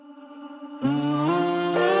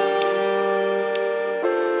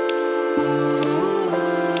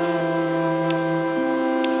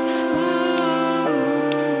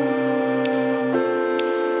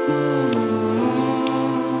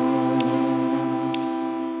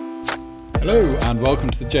Hello and welcome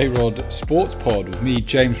to the JROD Sports Pod with me,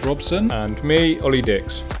 James Robson. And me, Ollie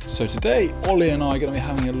Dix. So today, Ollie and I are going to be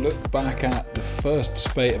having a look back at the first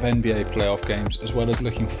spate of NBA playoff games, as well as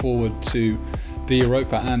looking forward to the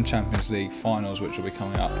Europa and Champions League finals, which will be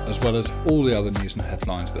coming up, as well as all the other news and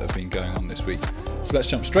headlines that have been going on this week. So let's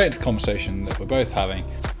jump straight into the conversation that we're both having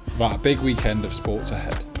about a big weekend of sports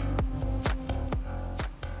ahead.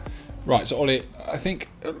 Right, so Ollie, I think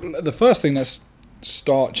the first thing let's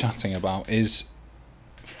start chatting about is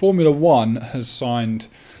Formula One has signed,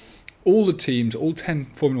 all 10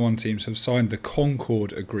 Formula One teams have signed the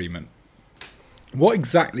Concord Agreement. What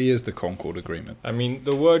exactly is the Concord Agreement? I mean,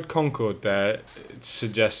 the word Concord there, it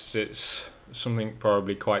suggests it's something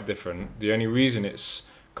probably quite different. The only reason it's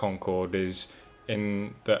Concord is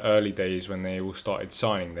in the early days when they all started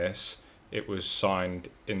signing this, it was signed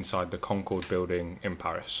inside the Concord building in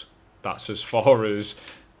Paris. That's as far as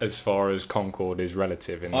Concord is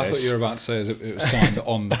relative in this. I thought you were about to say it was signed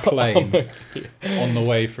on the plane on the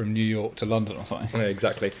way from New York to London or something. Yeah,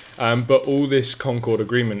 exactly. But all this Concord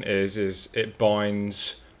Agreement is it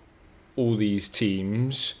binds all these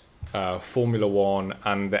teams, Formula One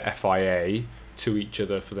and the FIA, to each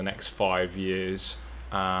other for the next 5 years.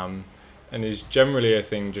 And is generally a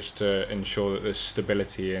thing just to ensure that there's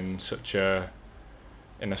stability in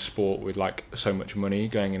in a sport with like so much money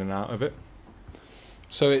going in and out of it.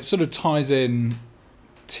 So it sort of ties in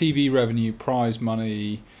TV revenue, prize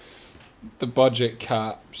money, the budget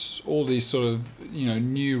caps, all these sort of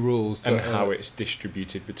new rules, and how it's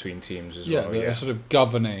distributed between teams as well. That are sort of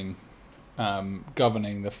governing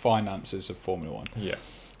the finances of Formula One. Yeah.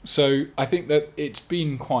 So I think that it's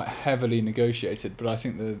been quite heavily negotiated, but I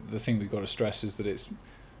think the thing we've got to stress is that it's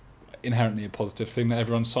inherently a positive thing that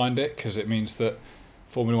everyone signed it, because it means that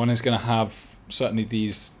Formula One is going to have certainly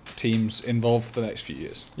these teams involved for the next few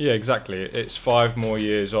years. Yeah, exactly. It's 5 more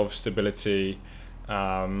years of stability,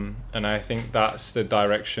 and I think that's the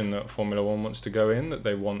direction that Formula One wants to go in, that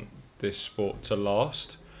they want this sport to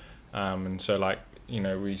last. And so,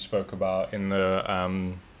 we spoke about in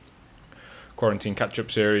the quarantine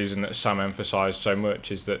catch-up series, and that Sam emphasised so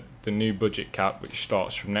much, is that the new budget cap, which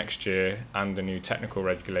starts from next year, and the new technical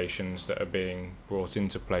regulations that are being brought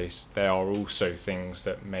into place, they are also things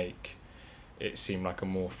that make it seem like a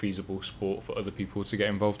more feasible sport for other people to get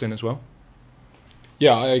involved in as well.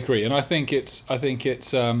 Yeah, I agree, and I think it's as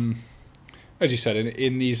you said,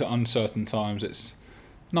 in these uncertain times, it's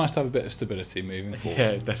nice to have a bit of stability moving forward.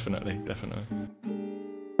 Yeah, definitely.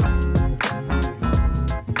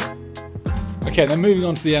 Okay, then moving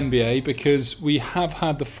on to the NBA, because we have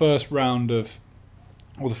had the first couple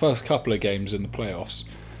of games in the playoffs.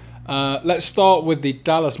 Let's start with the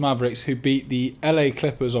Dallas Mavericks, who beat the LA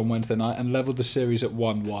Clippers on Wednesday night and levelled the series at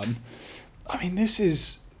 1-1. I mean, this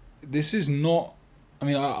is not... I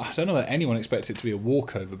mean, I don't know that anyone expected it to be a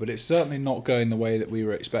walkover, but it's certainly not going the way that we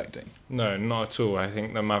were expecting. No, not at all. I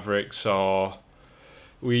think the Mavericks are...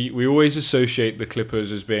 We always associate the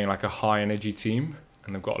Clippers as being like a high-energy team,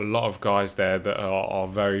 and they've got a lot of guys there that are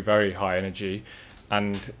very, very high energy,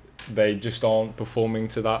 and they just aren't performing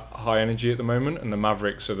to that high energy at the moment. And the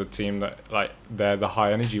Mavericks are the team that, they're the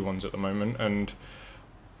high energy ones at the moment, and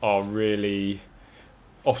are really...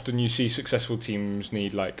 Often you see successful teams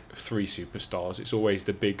need 3 superstars. It's always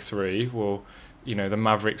the big 3. Well, the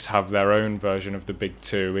Mavericks have their own version of the big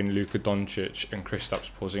 2 in Luka Doncic and Kristaps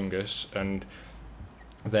Porzingis, and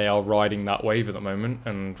they are riding that wave at the moment,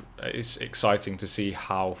 and it's exciting to see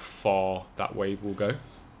how far that wave will go.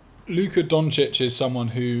 Luka Doncic is someone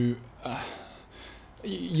who,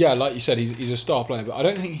 like you said, he's a star player, but I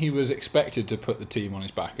don't think he was expected to put the team on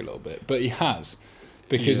his back a little bit, but he has,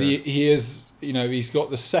 because he is, he's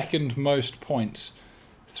got the second most points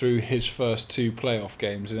through his first 2 playoff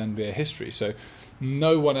games in NBA history. So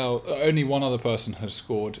no one else, only one other person has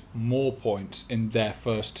scored more points in their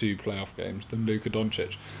first 2 playoff games than Luka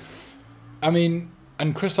Doncic. I mean,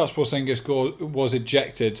 and Kristaps Porzingis was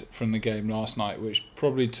ejected from the game last night, which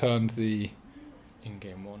probably turned the... In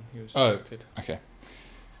game 1, he was ejected. Okay.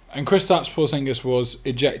 And Kristaps Porzingis was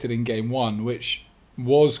ejected in game 1, which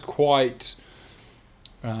was quite...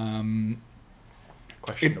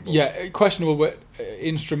 questionable. Questionable, but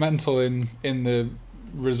instrumental in the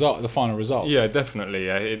result, the final result. Yeah, definitely.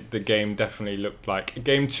 The game definitely looked like...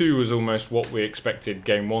 Game 2 was almost what we expected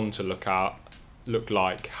game 1 to look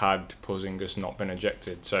like had Porzingis not been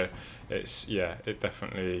ejected. So it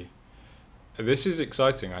definitely... This is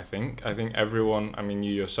exciting, I think. I think everyone,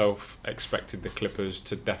 you yourself, expected the Clippers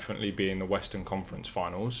to definitely be in the Western Conference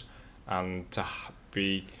Finals, and to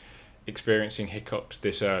be experiencing hiccups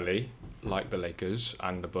this early, like the Lakers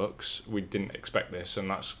and the Bucks. We didn't expect this, and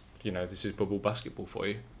that's, this is bubble basketball for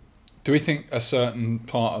you. Do we think a certain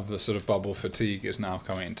part of the sort of bubble fatigue is now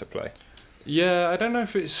coming into play? Yeah, I don't know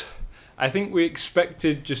if it's. I think we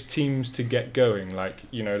expected just teams to get going, like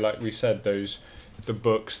we said, the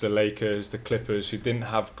Bucks, the Lakers, the Clippers, who didn't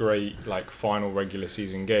have great like final regular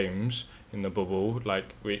season games in the bubble.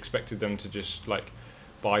 Like we expected them to just like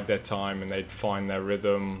bide their time and they'd find their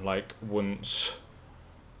rhythm like once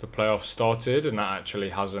the playoffs started, and that actually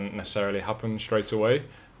hasn't necessarily happened straight away.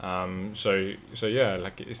 So yeah,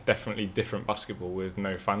 like it's definitely different basketball with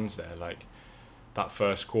no fans there. Like that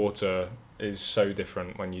first quarter is so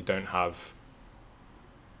different when you don't have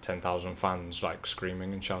 10,000 fans like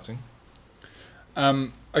screaming and shouting.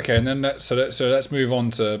 Okay, and then let's move on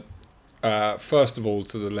to first of all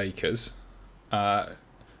to the Lakers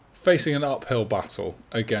facing an uphill battle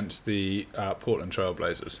against the Portland Trail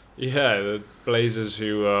Blazers. Yeah, the Blazers,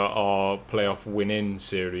 who are playoff win-in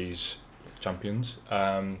series champions,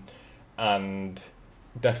 and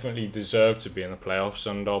definitely deserve to be in the playoffs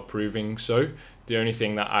and are proving so. The only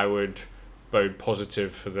thing that I would bode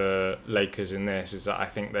positive for the Lakers in this is that I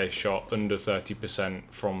think they shot under 30%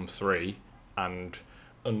 from three and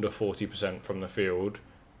under 40% from the field,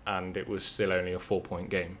 and it was still only a 4-point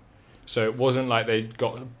game. So it wasn't like they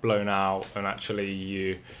got blown out and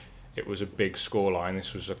actually it was a big scoreline.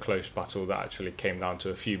 This was a close battle that actually came down to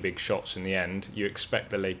a few big shots in the end. You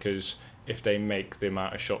expect the Lakers, if they make the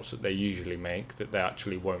amount of shots that they usually make, that they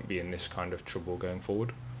actually won't be in this kind of trouble going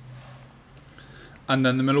forward. And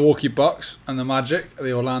then the Milwaukee Bucks and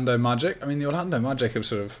the Orlando Magic. I mean, the Orlando Magic have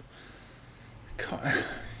sort of...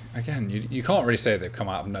 Again, you can't really say they've come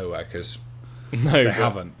out of nowhere because they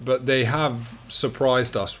haven't. But they have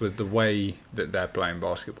surprised us with the way that they're playing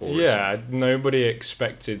basketball. Yeah, nobody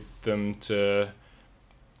expected them to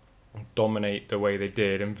dominate the way they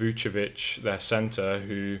did. And Vucevic, their centre,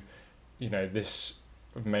 who, this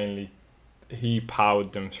mainly, he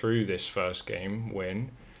powered them through this first game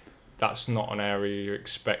win. That's not an area you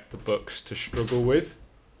expect the Bucks to struggle with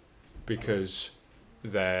because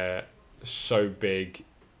they're so big.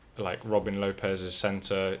 Like Robin Lopez as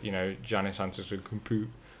centre, Giannis Antetokounmpo.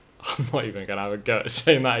 I'm not even going to have a go at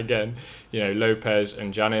saying that again. Lopez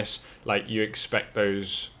and Giannis, like you expect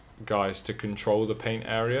those guys to control the paint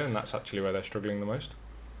area, and that's actually where they're struggling the most.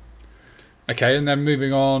 Okay, and then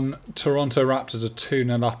moving on, Toronto Raptors are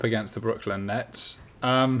 2-0 up against the Brooklyn Nets.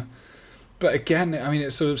 But again, I mean,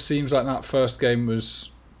 it sort of seems like that first game was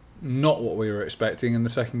not what we were expecting, and the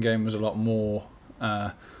second game was a lot more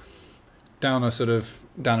down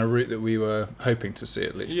a route that we were hoping to see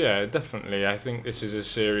at least. Yeah, definitely. I think this is a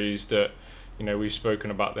series that, we've spoken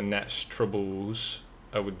about the Nets' troubles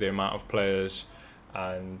with the amount of players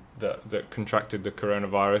and that contracted the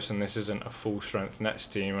coronavirus, and this isn't a full-strength Nets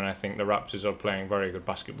team, and I think the Raptors are playing very good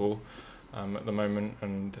basketball at the moment,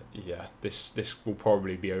 and yeah, this will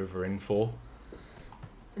probably be over in 4.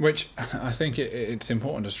 Which I think it's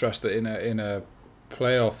important to stress that in a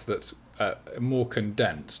playoff that's more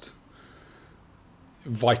condensed,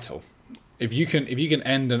 vital. If you can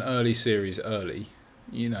end an early series early,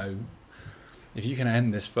 if you can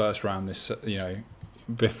end this first round,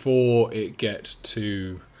 before it gets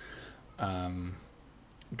too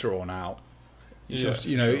drawn out. At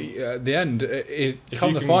the end,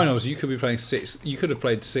 come the finals, you could be playing 6. You could have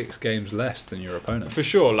played 6 games less than your opponent. For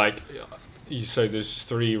sure, so there's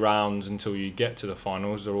 3 rounds until you get to the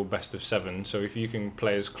finals. They're all best of 7. So if you can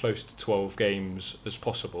play as close to 12 games as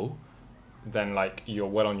possible, then you're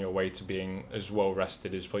well on your way to being as well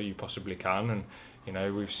rested as you possibly can.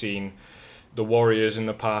 And we've seen the Warriors in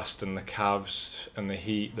the past and the Cavs and the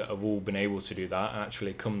Heat that have all been able to do that, and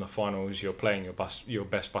actually come the finals you're playing your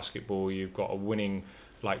best basketball. You've got a winning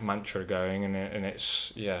mantra going, and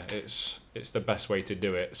it's the best way to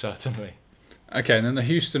do it, certainly. Okay, and then the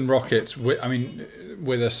Houston Rockets, with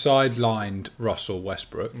a sidelined Russell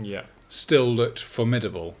Westbrook, still looked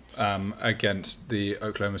formidable against the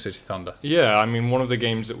Oklahoma City Thunder. Yeah, I mean, one of the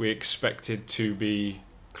games that we expected to be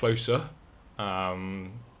closer,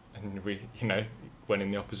 and we, went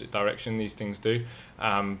in the opposite direction. These things do.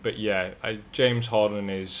 But yeah, James Harden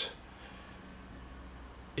is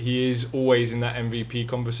always in that MVP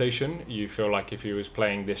conversation. You feel like if he was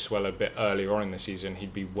playing this well a bit earlier on in the season,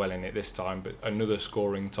 he'd be well in it this time. But another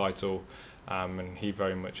scoring title, and he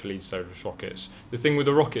very much leads those Rockets. The thing with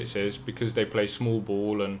the Rockets is, because they play small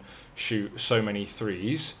ball and shoot so many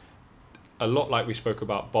threes, a lot like we spoke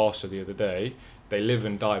about Barca the other day, they live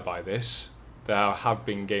and die by this. There have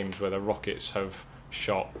been games where the Rockets have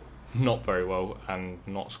shot not very well and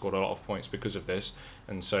not scored a lot of points because of this,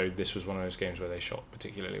 and so this was one of those games where they shot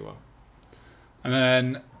particularly well. And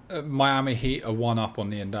then Miami Heat are 1 up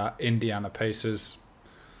on the Indiana Pacers.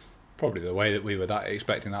 probably the way that we were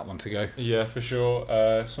expecting that one to go. Yeah, for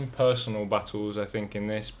sure. Some personal battles, I think, in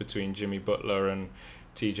this between Jimmy Butler and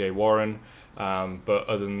TJ Warren. But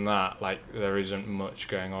other than that, like, there isn't much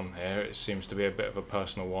going on here. It seems to be a bit of a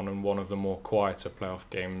personal one, and one of the more quieter playoff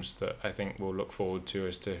games that I think we'll look forward to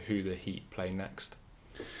as to who the Heat play next.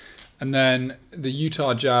 And then the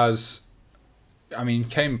Utah Jazz, I mean,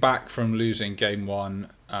 came back from losing game one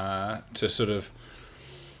to sort of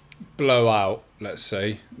blow out, let's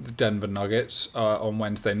say, the Denver Nuggets on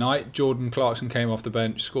Wednesday night. Jordan Clarkson came off the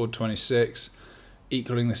bench, scored 26,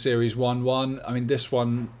 equaling the series 1-1. I mean, this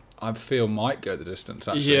one I feel might go the distance,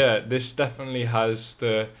 actually. Yeah, this definitely has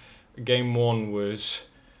the... Game one was...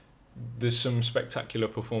 There's some spectacular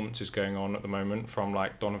performances going on at the moment from,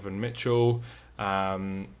 like, Donovan Mitchell,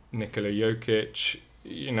 Nikola Jokic.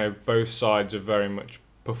 You know, both sides are very much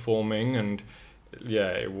performing, and yeah,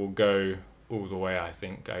 it will go all the way, I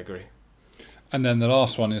think. I agree. And then the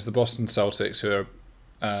last one is the Boston Celtics, who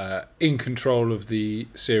are in control of the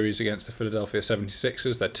series against the Philadelphia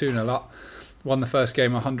 76ers. They're 2-0 up. Won the first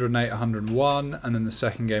game 108-101, and then the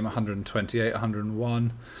second game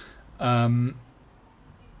 128-101.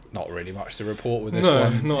 Not really much to report with this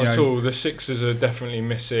one. No, not at all. The Sixers are definitely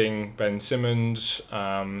missing Ben Simmons,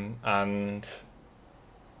 and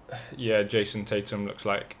yeah, Jason Tatum looks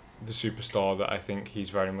like the superstar that I think he's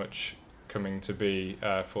very much coming to be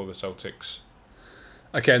for the Celtics.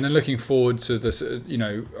 Okay, and then looking forward to this,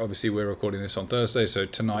 obviously we're recording this on Thursday, so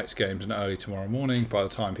tonight's games and early tomorrow morning. By the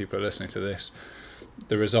time people are listening to this,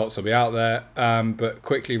 the results will be out there. But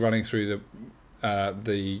quickly running through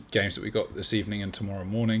the games that we got this evening and tomorrow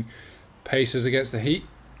morning. Pacers against the Heat.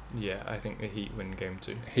 Yeah, I think the Heat win game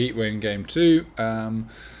 2. Heat win game 2.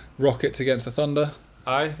 Rockets against the Thunder.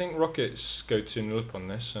 I think Rockets go 2-0 up on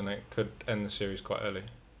this, and it could end the series quite early.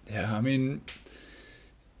 Yeah, I mean,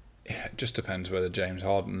 it just depends whether James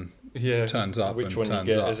Harden turns up. Which one you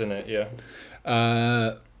get, isn't it? Yeah.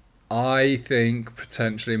 I think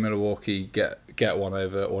potentially Milwaukee get one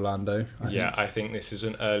over Orlando. I think this is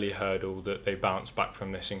an early hurdle that they bounce back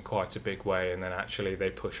from this in quite a big way, and then actually they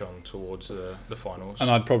push on towards the finals. And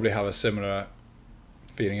I'd probably have a similar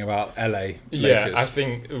feeling about LA Lakers. Yeah, I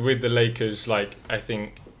think with the Lakers, I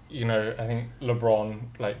think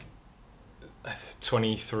LeBron,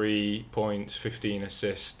 23 points, 15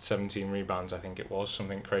 assists, 17 rebounds, I think it was,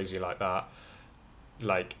 something crazy like that.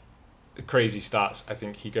 Crazy stats. I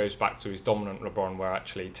think he goes back to his dominant LeBron, where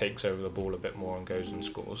actually he takes over the ball a bit more and goes and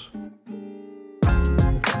scores.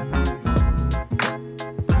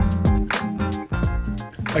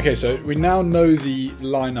 Okay, so we now know the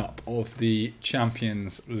lineup of the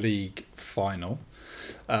Champions League final.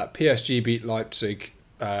 PSG beat Leipzig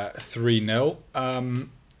 3-0.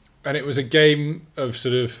 And it was a game of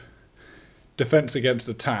sort of defence against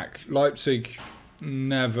attack. Leipzig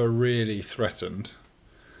never really threatened.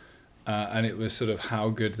 And it was sort of how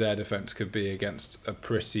good their defence could be against a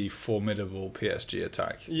pretty formidable PSG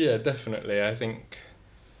attack. Yeah, definitely. I think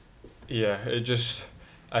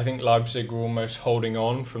Leipzig were almost holding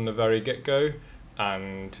on from the very get-go,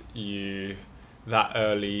 and that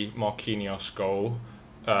early Marquinhos goal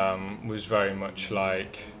was very much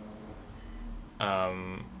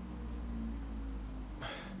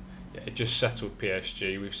it just settled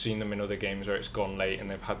PSG. We've seen them in other games where it's gone late and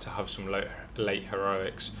they've had to have some late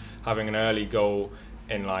heroics. Having an early goal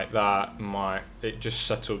in like that, it just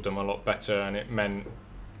settled them a lot better, and it meant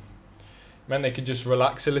they could just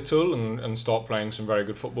relax a little and start playing some very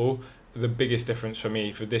good football. The biggest difference for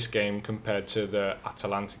me for this game compared to the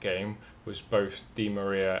Atalanta game was both Di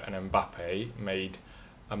Maria and Mbappe made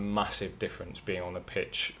a massive difference being on the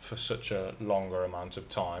pitch for such a longer amount of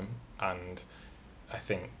time, and I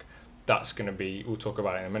think that's going to be, we'll talk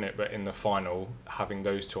about it in a minute, but in the final, having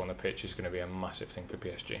those two on the pitch is going to be a massive thing for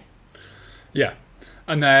PSG. Yeah.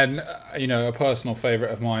 And then, a personal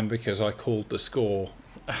favourite of mine, because I called the score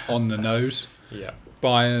on the nose. Yeah.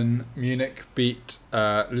 Bayern Munich beat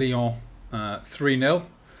Lyon 3-0.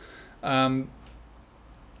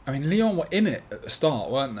 Lyon were in it at the start,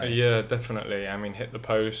 weren't they? Yeah, definitely. Hit the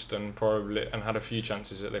post and had a few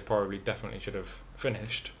chances that they definitely should have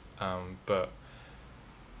finished. But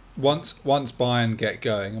once Bayern get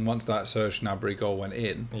going, and once that Serge Gnabry goal went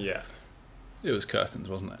in, it was curtains,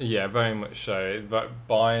 wasn't it? Yeah, very much so. But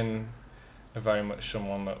Bayern are very much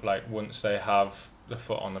someone that, once they have the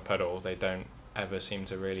foot on the pedal, they don't ever seem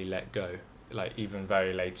to really let go. Even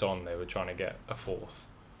very late on, they were trying to get a fourth.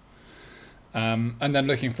 And then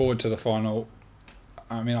looking forward to the final,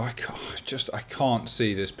 I can't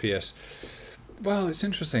see this PS. Well, it's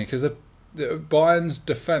interesting because the Bayern's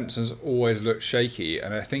defence has always looked shaky,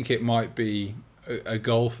 and I think it might be a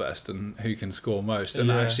goal fest and who can score most.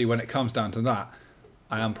 And actually, when it comes down to that,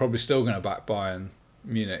 I am probably still going to back Bayern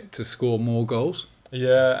Munich to score more goals.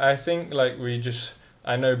 Yeah, I think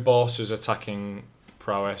I know Barca's attacking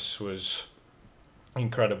prowess was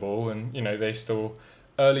incredible, and they still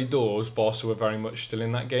early doors. Barca were very much still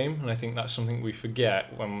in that game, and I think that's something we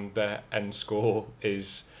forget when their end score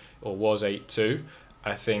was 8-2.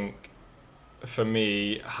 I think for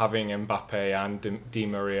me, having Mbappe and Di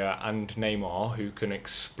Maria and Neymar who can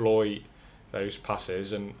exploit those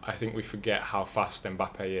passes, and I think we forget how fast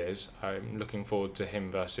Mbappe is. I'm looking forward to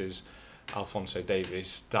him versus Alphonso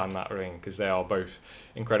Davies down that ring, because they are both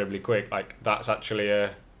incredibly quick. Like, that's actually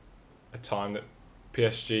a time that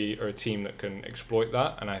PSG are a team that can exploit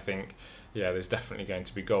that, and I think there's definitely going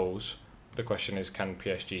to be goals. The question is, can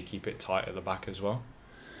PSG keep it tight at the back as well?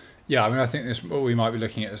 Yeah, I mean, I think we might be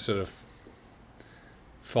looking at a sort of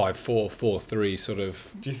 5-4, 4-3 sort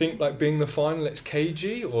of. Do you think, like, being the final, it's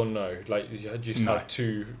cagey, or no? Like, you just have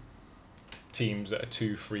two teams that are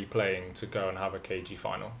too free playing to go and have a cagey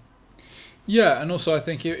final? Yeah, and also I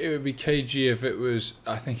think it would be cagey if it was.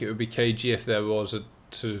 I think it would be cagey if there was a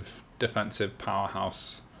sort of defensive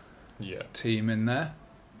powerhouse team in there,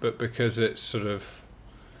 but because it's sort of,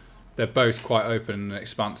 they're both quite open and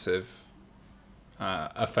expansive,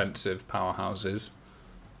 offensive powerhouses.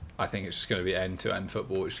 I think it's just going to be end-to-end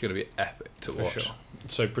football, which is going to be epic to watch. Sure.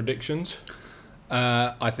 So predictions?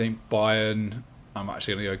 I think Bayern. I'm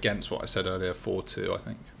actually going to go against what I said earlier. 4-2. I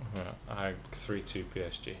think. I 3-2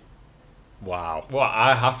 PSG. Wow. Well,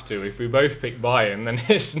 I have to. If we both pick Bayern, then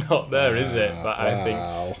it's not there, is it? But I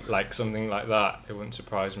think, like, something like that, it wouldn't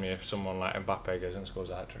surprise me if someone like Mbappe goes and scores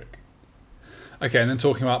a hat-trick. Okay, and then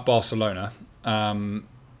talking about Barcelona,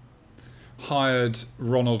 hired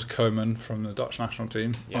Ronald Koeman from the Dutch national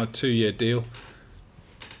team on a 2-year deal.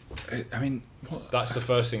 I mean, that's the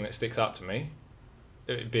first thing that sticks out to me.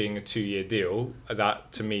 It being a 2-year deal,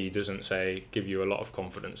 that to me doesn't give you a lot of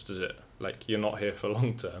confidence, does it? Like, you're not here for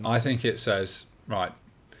long term. I think it says, right,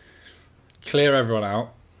 clear everyone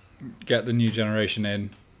out, get the new generation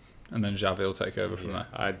in, and then Xavi will take over from there.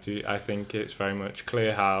 I think it's very much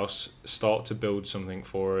clear house, start to build something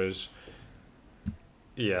for us.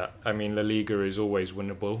 Yeah, I mean, La Liga is always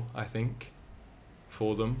winnable, I think,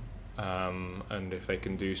 for them. And if they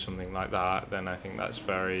can do something like that, then I think that's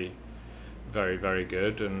very, very, very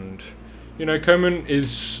good. And, Koeman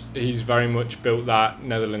he's very much built that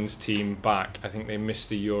Netherlands team back. I think they missed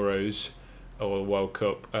the Euros or the World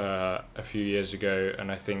Cup a few years ago,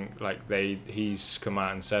 and I think he's come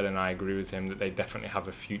out and said, and I agree with him, that they definitely have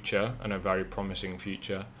a future, and a very promising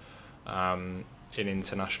future in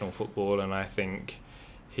international football. And I think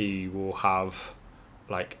he will have,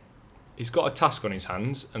 he's got a task on his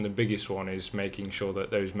hands, and the biggest one is making sure that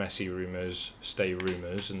those Messi rumours stay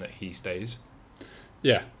rumours and that he stays.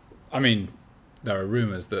 Yeah. I mean, there are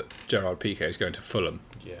rumours that JROD Piqué is going to Fulham.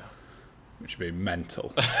 Yeah. Which would be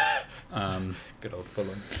mental. Good old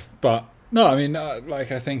Fulham. But, no, I mean, I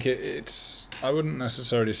think it's... I wouldn't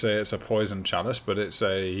necessarily say it's a poison chalice, but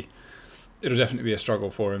it'll definitely be a struggle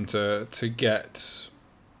for him to get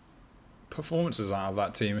performances out of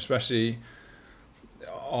that team, especially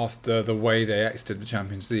after the way they exited the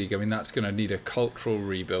Champions League. I mean, that's going to need a cultural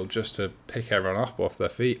rebuild just to pick everyone up off their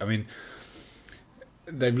feet. I mean,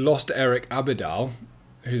 they've lost Eric Abidal,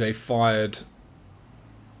 who they fired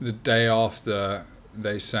the day after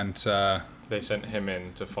they sent him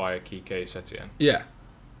in to fire Kike Setien. Yeah.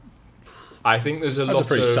 I think there's That's a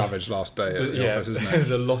pretty savage last day at the office, isn't it? There's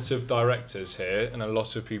a lot of directors here and a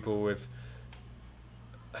lot of people with...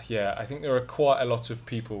 Yeah, I think there are quite a lot of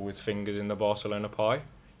people with fingers in the Barcelona pie.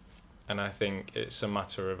 And I think it's a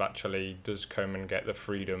matter of actually, does Koeman get the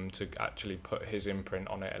freedom to actually put his imprint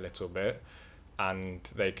on it a little bit? And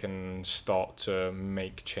they can start to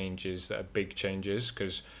make changes that are big changes,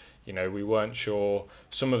 because, we weren't sure.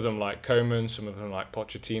 Some of them like Koeman, some of them like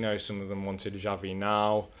Pochettino, some of them wanted Xavi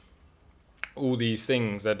now. All these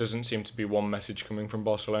things, there doesn't seem to be one message coming from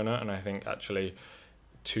Barcelona, and I think actually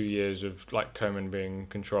 2 years of Koeman being in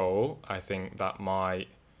control, I think that might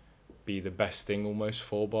be the best thing almost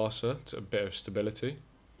for Barca, to a bit of stability.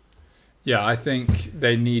 Yeah, I think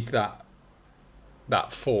they need that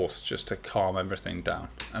force just to calm everything down,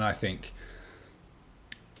 and I think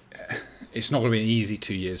it's not going to be an easy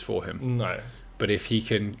 2 years for him. No, but if he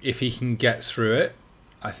can get through it,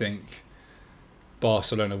 I think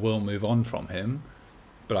Barcelona will move on from him.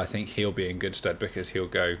 But I think he'll be in good stead, because he'll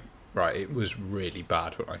go, right, it was really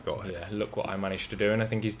bad when I got here. Yeah, look what I managed to do. And I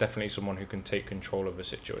think he's definitely someone who can take control of a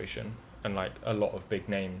situation, and a lot of big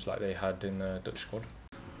names like they had in the Dutch squad.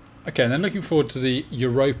 Okay, and then looking forward to the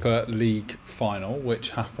Europa League final,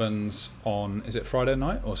 which happens on, is it Friday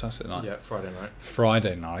night or Saturday night? Yeah, Friday night.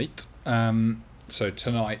 Friday night. So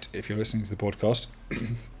tonight, if you're listening to the podcast,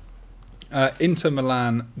 Inter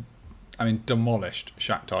Milan, demolished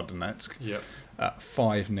Shakhtar Donetsk. Yep.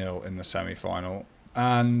 5-0 in the semi-final.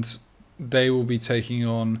 And they will be taking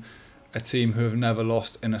on a team who have never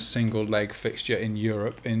lost in a single leg fixture in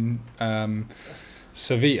Europe in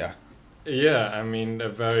Sevilla. Yeah, a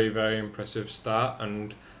very, very impressive start,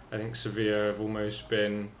 and I think Sevilla have almost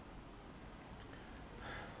been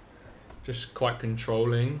just quite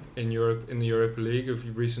controlling in the Europa League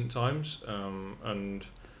of recent times, and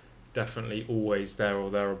definitely always there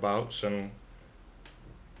or thereabouts, and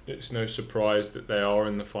it's no surprise that they are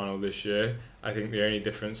in the final this year. I think the only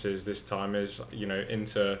difference is this time is,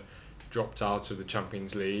 Inter dropped out of the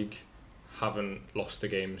Champions League, haven't lost a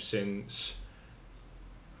game since.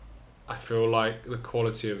 I feel like the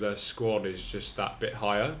quality of their squad is just that bit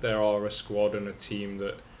higher. There are a squad and a team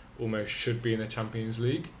that almost should be in the Champions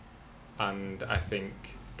League, and I think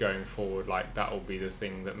going forward, that will be the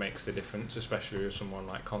thing that makes the difference, especially with someone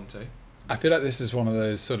like Conte. I feel like this is one of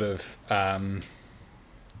those sort of not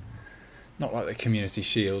like the Community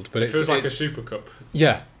Shield, but it feels like a Super Cup.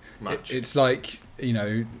 Yeah, match. It's like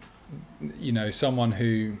someone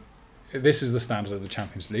who. This is the standard of the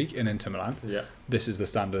Champions League in Inter Milan. Yeah. This is the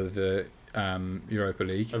standard of the Europa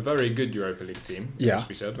League. A very good Europa League team, must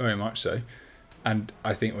be said. Very much so. And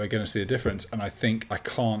I think we're going to see a difference. And I think I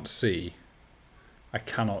cannot see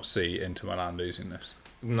Inter Milan losing this.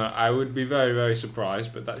 No, I would be very, very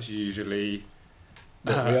surprised, but that's usually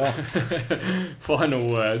what we are. final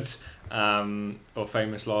words or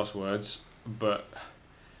famous last words. But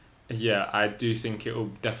yeah, I do think it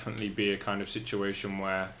will definitely be a kind of situation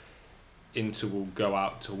where Inter will go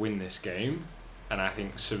out to win this game, and I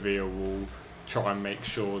think Sevilla will try and make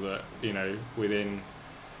sure that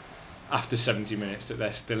after 70 minutes that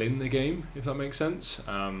they're still in the game, if that makes sense.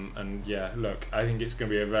 And yeah, look, I think it's going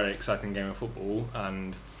to be a very exciting game of football,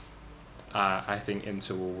 and I think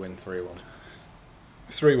Inter will win 3-1.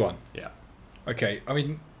 3-1. Yeah. Okay.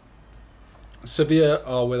 Sevilla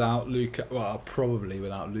are probably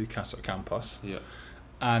without Lucas Ocampos. Yeah.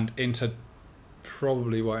 And Inter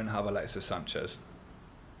probably won't have Alexis Sanchez.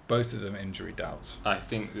 Both of them injury doubts. I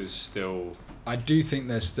think there's still... I do think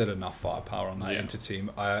there's still enough firepower on that Inter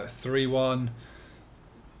team. 3-1.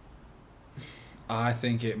 I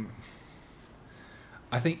think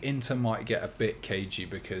Inter might get a bit cagey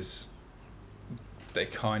because they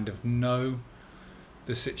kind of know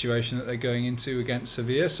the situation that they're going into against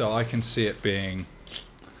Sevilla. So I can see it being...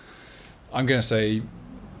 I'm going to say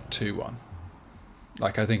 2-1.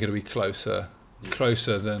 I think it'll be closer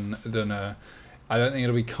than I don't think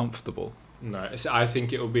it'll be comfortable. No, I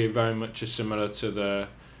think it'll be very much similar to the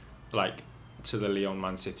Lyon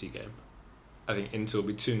Man City game. I think Inter will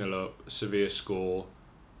be 2-0 up, Sevilla score,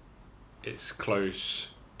 it's close,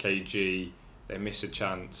 KG, they miss a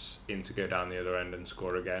chance, Inter go down the other end and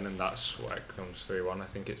score again, and that's why it comes 3-1. I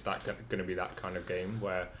think it's going to be that kind of game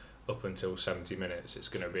where up until 70 minutes it's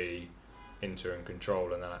going to be Inter in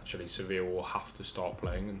control, and then actually Sevilla will have to start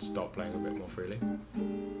playing a bit more freely.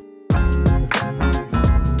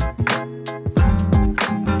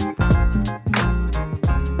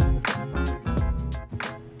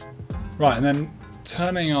 Right, and then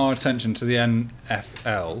turning our attention to the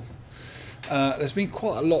NFL, there's been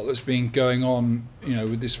quite a lot that's been going on,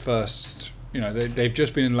 with this first, they've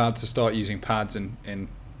just been allowed to start using pads in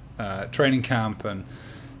training camp, and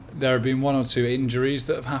there have been one or two injuries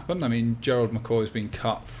that have happened. JROD McCoy has been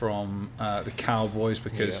cut from the Cowboys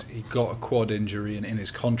because he got a quad injury, and in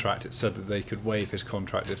his contract it said that they could waive his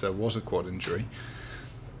contract if there was a quad injury.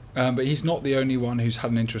 But he's not the only one who's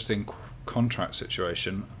had an interesting contract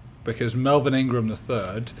situation, because Melvin Ingram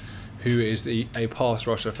III, who is a pass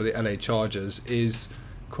rusher for the LA Chargers, is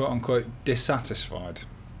quote-unquote dissatisfied,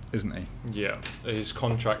 isn't he? Yeah, his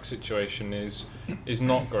contract situation is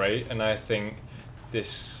not great, and I think this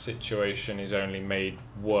situation is only made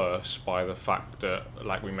worse by the fact that,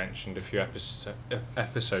 like we mentioned a few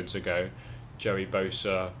episodes ago, Joey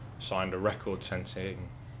Bosa signed a record-setting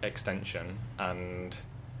extension, and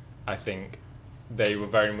I think they were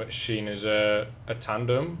very much seen as a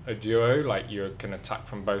tandem, a duo, you can attack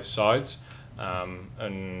from both sides,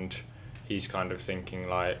 and he's kind of thinking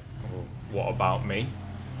well, what about me?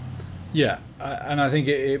 Yeah, and I think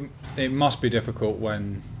it must be difficult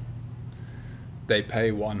when they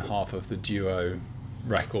pay one half of the duo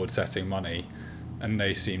record-setting money, and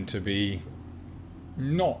they seem to be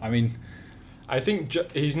not. I think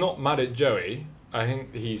he's not mad at Joey. I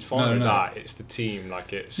think he's fine with that. It's the team,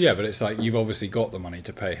 like it's... Yeah, but it's like, you've obviously got the money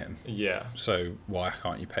to pay him. Yeah. So why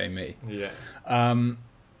can't you pay me? Yeah.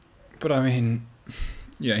 But I mean,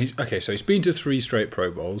 so he's been to 3 straight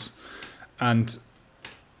Pro Bowls, and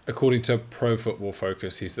according to Pro Football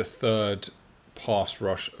Focus, he's the third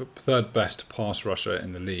best pass rusher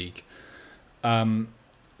in the league.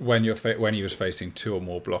 When he was facing 2 or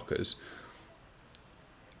more blockers.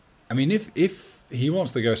 I mean, if he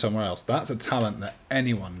wants to go somewhere else, that's a talent that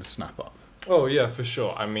anyone would snap up. Oh yeah, for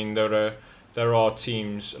sure. I mean, there are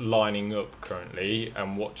teams lining up currently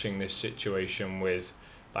and watching this situation with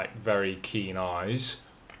like very keen eyes,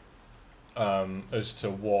 as to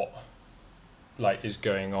what like is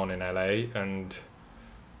going on in LA. And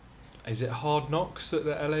is it Hard Knocks that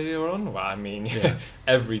the LA are on? Well, I mean, yeah.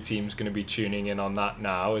 Every team's going to be tuning in on that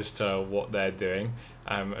now as to what they're doing,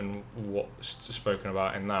 and what's spoken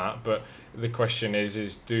about in that. But the question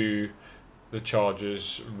is do the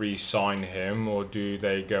Chargers re-sign him, or do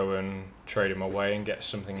they go and trade him away and get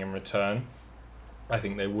something in return? I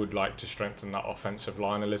think they would like to strengthen that offensive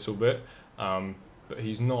line a little bit, but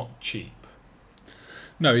he's not cheap.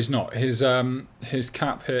 No, he's not. His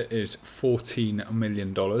cap hit is $14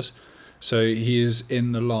 million. So he is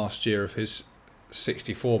in the last year of his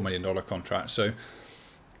 $64 million contract. So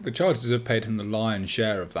the Chargers have paid him the lion's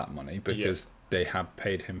share of that money, because they have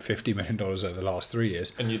paid him $50 million over the last 3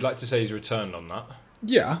 years. And you'd like to say he's returned on that?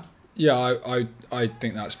 Yeah, I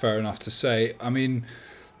think that's fair enough to say. I mean,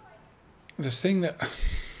 the thing that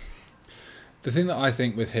I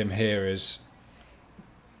think with him here is,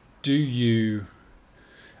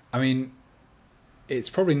 I mean,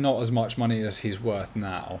 it's probably not as much money as he's worth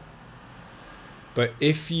now. But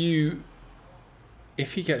if he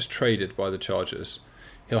gets traded by the Chargers,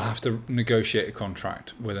 he'll have to negotiate a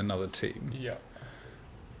contract with another team. Yeah.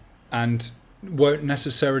 And won't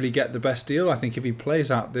necessarily get the best deal. I think if he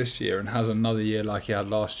plays out this year and has another year like he had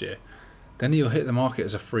last year, then he'll hit the market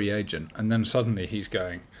as a free agent. And then suddenly he's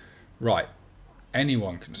going, right,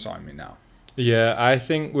 anyone can sign me now. Yeah, I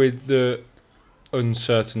think with the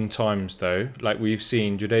uncertain times though, like we've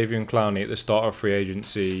seen Jadeveon Clowney at the start of free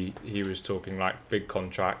agency, he was talking like big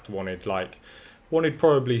contract, wanted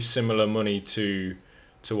probably similar money to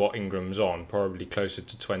what Ingram's on, probably closer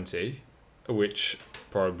to 20, which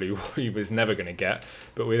probably he was never going to get.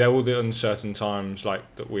 But with all the uncertain times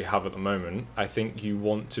like that we have at the moment, I think you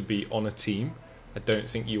want to be on a team. I don't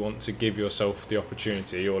think you want to give yourself the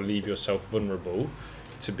opportunity or leave yourself vulnerable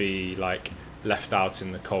to be like left out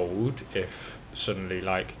in the cold if suddenly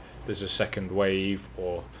like there's a second wave,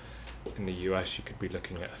 or in the US you could be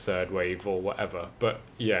looking at a third wave or whatever. But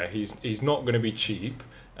yeah, he's not going to be cheap,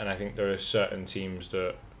 and I think there are certain teams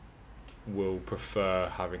that will prefer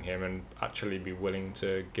having him and actually be willing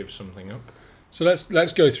to give something up. So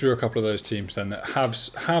let's go through a couple of those teams then that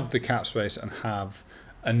have the cap space and have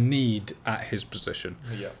a need at his position.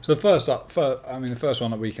 Yeah. So the first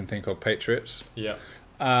one that we can think of, Patriots. Yeah.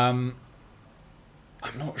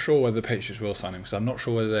 I'm not sure whether the Patriots will sign him, because I'm not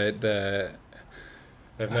sure whether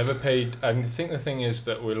they've never paid. I think the thing is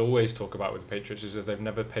that we'll always talk about with the Patriots is that they've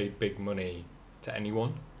never paid big money to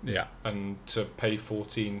anyone. Yeah. And to pay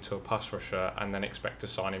 14 to a pass rusher and then expect to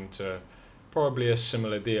sign him to probably a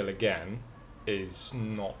similar deal again is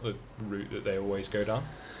not the route that they always go down.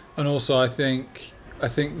 And also I think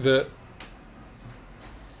that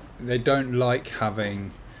they don't like having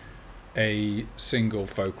a single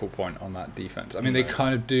focal point on that defense. I mean, they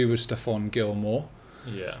kind of do with Stephon Gilmore,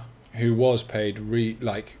 who was paid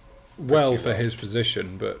well for his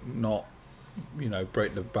position, but not,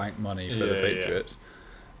 break the bank money for the Patriots.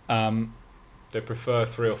 They prefer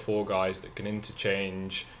 3 or 4 guys that can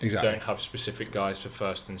interchange. Exactly. Don't have specific guys for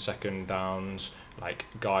first and second downs, like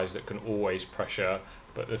guys that can always pressure.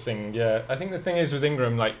 But I think the thing is with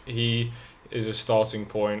Ingram, like he is a starting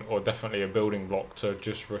point or definitely a building block to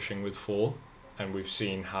just rushing with 4, and we've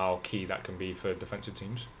seen how key that can be for defensive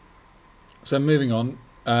teams. So moving on,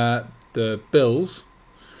 the Bills,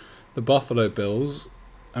 the Buffalo Bills.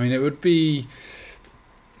 I mean, it would be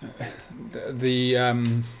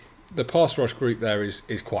the pass rush group there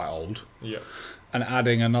is quite old. Yeah. And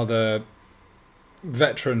adding another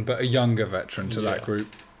veteran, but a younger veteran to that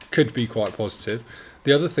group could be quite positive.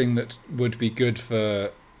 The other thing that would be good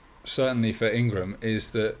certainly for Ingram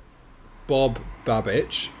is that Bob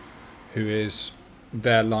Babich, who is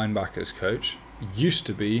their linebackers coach, used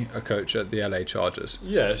to be a coach at the LA Chargers.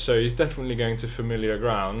 Yeah, so he's definitely going to familiar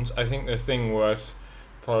ground. I think the thing worth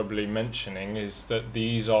probably mentioning is that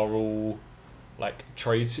these are all like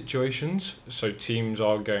trade situations, so teams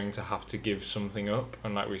are going to have to give something up,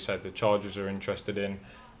 and like we said, the Chargers are interested in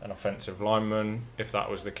an offensive lineman if that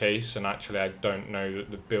was the case. And actually, I don't know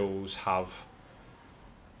that the Bills have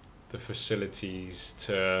the facilities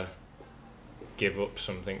to give up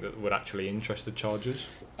something that would actually interest the Chargers.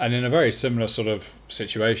 And in a very similar sort of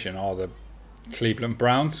situation are the Cleveland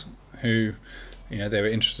Browns, who, they were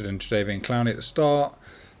interested in Jadeveon Clowney at the start.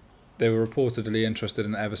 They were reportedly interested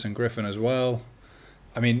in Everson Griffin as well.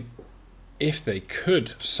 I mean, if they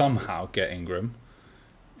could somehow get Ingram,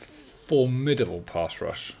 formidable pass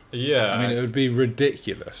rush. Yeah. I mean, it would be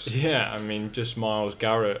ridiculous. Yeah, I mean, just Myles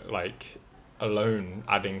Garrett, alone,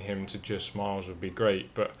 adding him to just Myles would be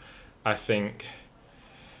great. But I think,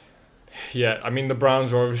 the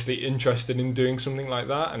Browns are obviously interested in doing something like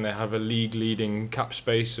that, and they have a league-leading cap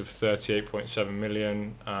space of $38.7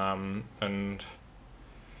 million.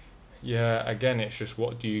 Again, it's just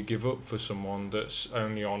what do you give up for someone that's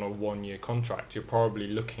only on a 1-year contract? You're probably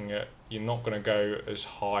looking at, you're not going to go as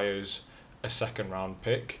high as a second-round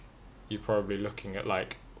pick. You're probably looking at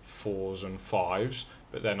 4s and 5s,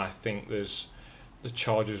 but then I think the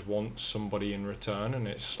Chargers want somebody in return, and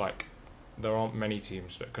it's there aren't many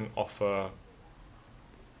teams that can offer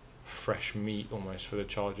fresh meat almost for the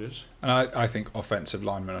Chargers. And I think offensive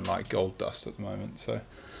linemen are like gold dust at the moment. So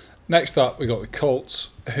next up, we got the Colts,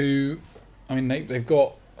 who, they've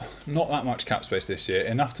got not that much cap space this year,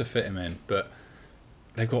 enough to fit him in, but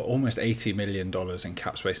they've got almost $80 million in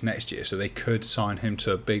cap space next year, so they could sign him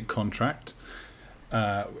to a big contract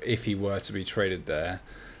if he were to be traded there.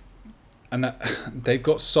 And they've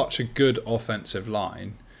got such a good offensive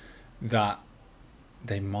line that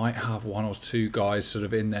they might have 1 or 2 guys sort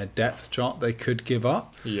of in their depth chart they could give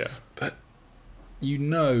up. Yeah. But you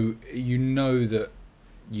know that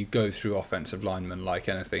you go through offensive linemen like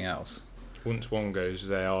anything else. Once one goes,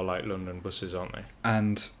 they are like London buses, aren't they?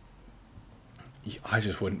 And I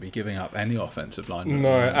just wouldn't be giving up any offensive linemen.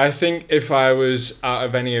 No, I think if I was out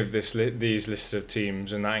of any of these lists of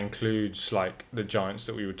teams, and that includes the Giants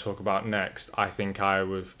that we would talk about next, I think I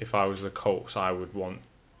would, if I was the Colts, I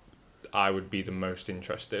would be the most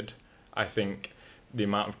interested. I think the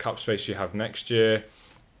amount of cap space you have next year,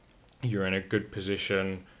 you're in a good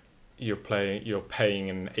position. You're paying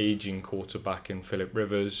an aging quarterback in Phillip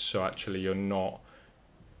Rivers, so actually you're not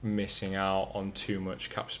missing out on too much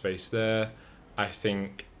cap space there. I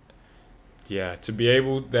think, they're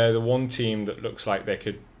the one team that looks like they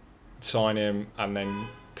could sign him and then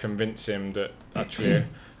convince him that actually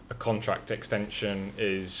a contract extension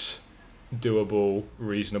is doable,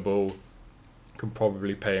 reasonable, can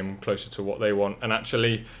probably pay him closer to what they want. And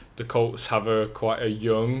actually, the Colts have quite a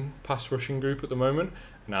young pass rushing group at the moment,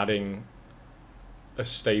 and adding a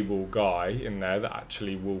stable guy in there that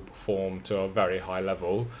actually will perform to a very high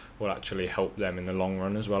level will actually help them in the long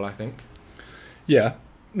run as well, I think. Yeah,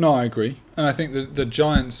 no, I agree. And I think the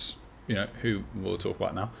Giants, who we'll talk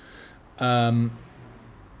about now,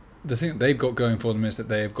 the thing that they've got going for them is that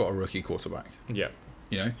they've got a rookie quarterback. Yeah.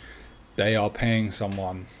 They are paying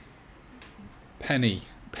someone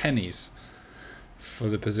pennies for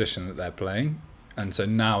the position that they're playing. And so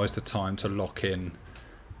now is the time to lock in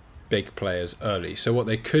big players early. So what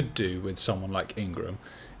they could do with someone like Ingram,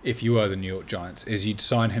 if you were the New York Giants, is you'd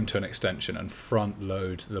sign him to an extension and front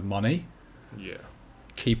load the money. Yeah.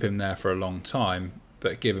 Keep him there for a long time,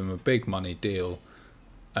 but give him a big money deal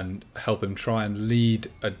and help him try and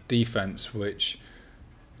lead a defense which,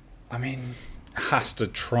 has to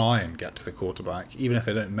try and get to the quarterback. Even if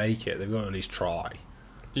they don't make it, they've got to at least try.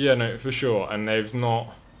 Yeah, no, for sure. And they're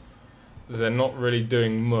not really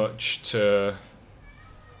doing much to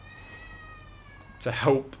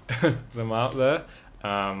help them out there.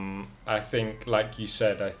 I think, like you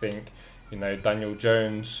said, Daniel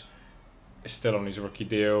Jones is still on his rookie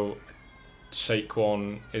deal.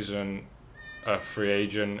 Saquon isn't a free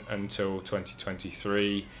agent until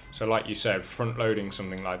 2023. So like you said, front loading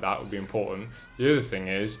something like that would be important. The other thing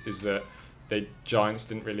is that the Giants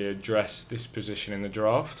didn't really address this position in the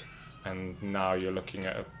draft, and now you're looking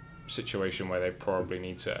at a situation where they probably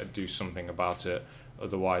need to do something about it.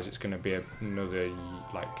 Otherwise, it's going to be another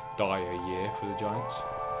dire year for the Giants.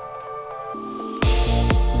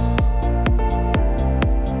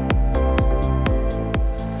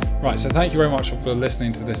 Right, so thank you very much for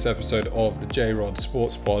listening to this episode of the JROD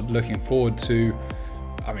Sports Pod. Looking forward to,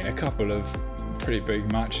 a couple of pretty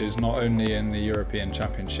big matches, not only in the European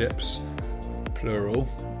Championships, plural,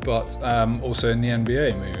 but also in the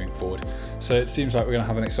NBA moving forward. So it seems like we're going to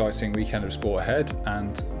have an exciting weekend of sport ahead,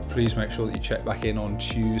 and please make sure that you check back in on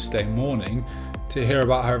Tuesday morning to hear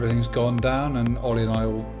about how everything's gone down, and Ollie and I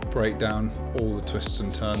will break down all the twists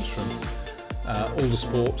and turns from all the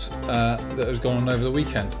sport that has gone on over the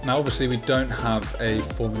weekend. Now, obviously, we don't have a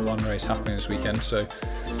Formula 1 race happening this weekend, so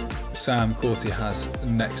Sam Corty has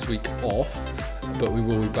next week off, but we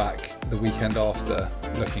will be back the weekend after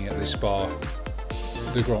looking at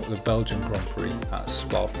the Belgian Grand Prix at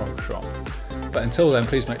Spa-Francorchamps. But until then,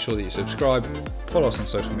 please make sure that you subscribe, follow us on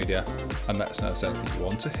social media, and let us know if there's anything you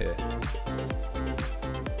want to hear.